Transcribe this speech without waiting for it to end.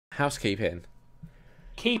Housekeeping.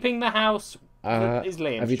 Keeping the house is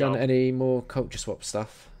Liam's Have you done job. any more culture swap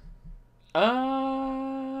stuff?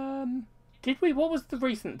 Did we? What was the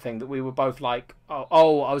recent thing that we were both like?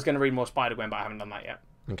 Oh, I was going to read more Spider-Gwen, but I haven't done that yet.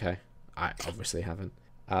 Okay. I obviously haven't.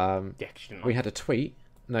 Yeah, 'cause you didn't We like had a tweet.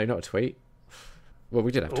 No, not a tweet. Well,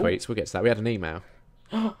 we did have Ooh. tweets. We'll get to that. We had an email.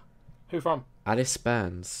 Who from? Alice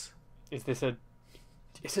Burns. Is this a...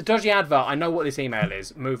 It's a dodgy advert. I know what this email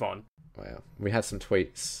is. Move on. Well, we had some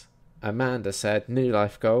tweets. Amanda said, new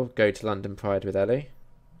life goal, go to London Pride with Ellie.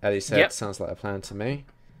 Ellie said, Yep. sounds like a plan to me.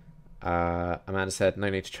 Amanda said, no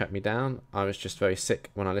need to track me down. I was just very sick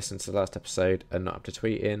when I listened to the last episode and not up to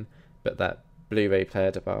tweeting, but that Blu-ray player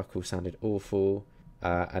debacle sounded awful.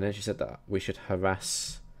 And then she said that we should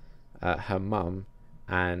harass her mum,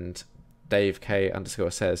 and Dave K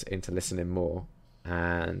 _ says into listening more.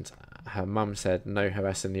 And her mum said, no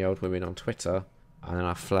harassing the old women on Twitter. And then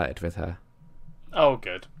I flirted with her. Oh,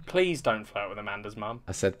 good. Please don't flirt with Amanda's mum.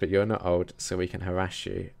 I said, but you're not old, so we can harass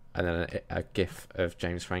you. And then a gif of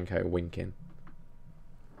James Franco winking.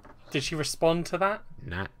 Did she respond to that?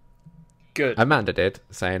 Nah. Good. Amanda did,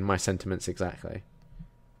 saying my sentiments exactly.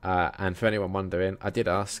 And for anyone wondering, I did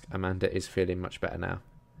ask. Amanda is feeling much better now.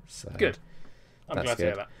 So Good. I'm that's glad to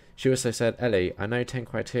hear good. that. She also said, Ellie, I know 10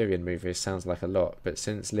 Criterion movies sounds like a lot, but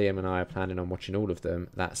since Liam and I are planning on watching all of them,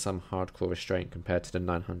 that's some hardcore restraint compared to the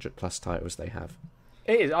 900 plus titles they have.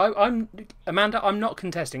 It is. Amanda, I'm not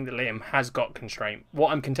contesting that Liam has got constraint.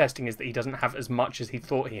 What I'm contesting is that he doesn't have as much as he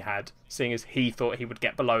thought he had, seeing as he thought he would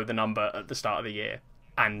get below the number at the start of the year.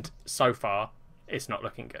 And so far, it's not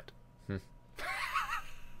looking good.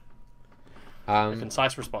 A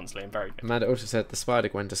concise response, Liam. Very good. Amanda also said the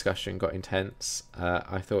Spider-Gwen discussion got intense.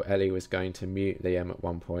 I thought Ellie was going to mute Liam at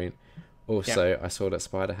one point. Also, I saw that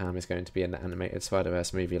Spider-Ham is going to be in the animated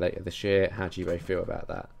Spider-Verse movie later this year. How do you both feel about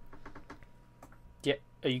that? Yeah.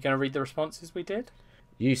 Are you going to read the responses we did?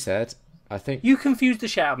 You said, I think... You confused the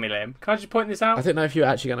shit out of me, Liam. Can I just point this out? I didn't know if you were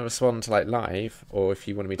actually going to respond to live, or if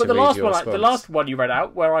you wanted me But to read your response. the last one you read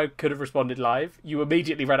out, where I could have responded live, you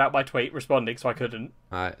immediately read out my tweet responding, so I couldn't.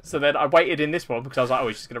 Right. So then I waited in this one because I was like, oh,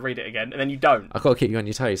 he's just going to read it again, and then you don't. I've got to keep you on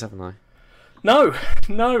your toes, haven't I? No,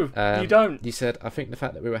 you don't. You said, I think the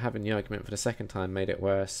fact that we were having the argument for the second time made it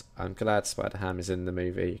worse. I'm glad Spider-Ham is in the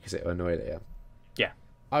movie because it will annoy Liam. Yeah.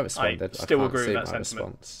 I responded. I still can't agree see with that my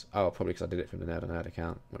sentiment. response. Oh, probably because I did it from the Nerd on Nerd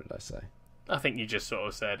account. What did I say? I think you just sort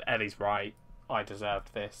of said, Ellie's right, I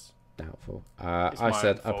deserved this. Doubtful. It's I my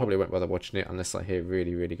said own I fault. probably won't bother watching it unless I hear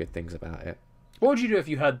really, really good things about it. What would you do if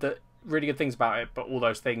you heard that really good things about it, but all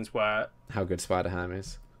those things were... How good Spider-Ham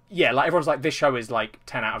is. Yeah, like everyone's like, this show is like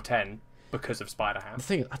 10 out of 10 because of Spider-Ham. The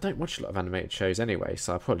thing is, I don't watch a lot of animated shows anyway,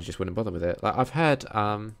 so I probably just wouldn't bother with it. Like I've heard,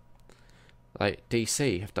 like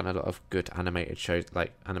DC have done a lot of good animated shows,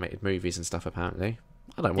 like animated movies and stuff. Apparently,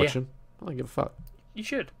 I don't watch them. I don't give a fuck. You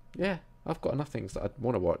should. Yeah, I've got enough things that I'd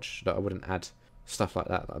want to watch that I wouldn't add stuff like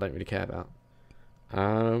that I don't really care about.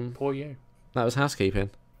 Poor you. That was housekeeping,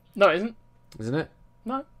 No, it isn't. isn't it?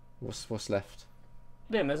 No. What's left?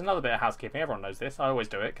 Liam, there's another bit of housekeeping. Everyone knows this. I always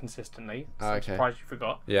do it consistently. So I'm Okay. surprised you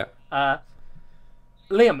forgot. Yeah.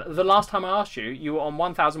 Liam, the last time I asked you, you were on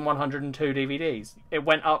 1,102 DVDs. It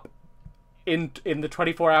went up in the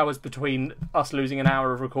 24 hours between us losing an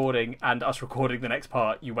hour of recording and us recording the next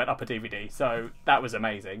part. You went up a DVD, so that was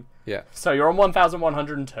amazing. Yeah. So you're on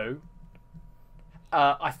 1,102.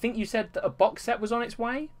 I think you said that a box set was on its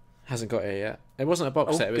way. Hasn't got it yet. It wasn't a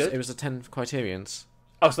box Oh, set. good. It was the 10 Criterions.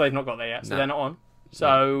 Oh, so they've not got there yet. So No. they're not on.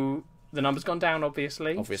 So the number's gone down,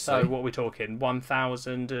 obviously. Obviously. So what are we talking?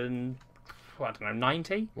 1,000 and... I don't know,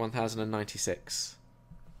 90? 1,096.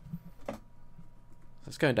 So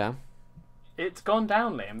it's going down. It's gone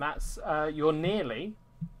down, Liam. That's you're nearly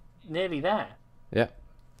there. Yeah.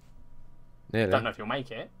 Nearly. Don't know if you'll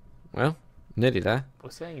make it. Well, nearly there.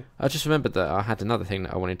 We'll see. I just remembered that I had another thing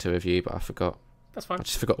that I wanted to review, but I forgot. That's fine. I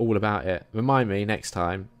just forgot all about it. Remind me next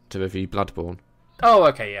time to review Bloodborne, Oh,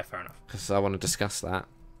 okay, yeah, fair enough. because I want to discuss that.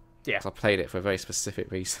 Yeah. 'Cause I played it for a very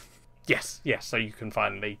specific reason. Yes, so you can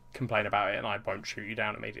finally complain about it and I won't shoot you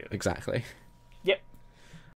down immediately. Exactly.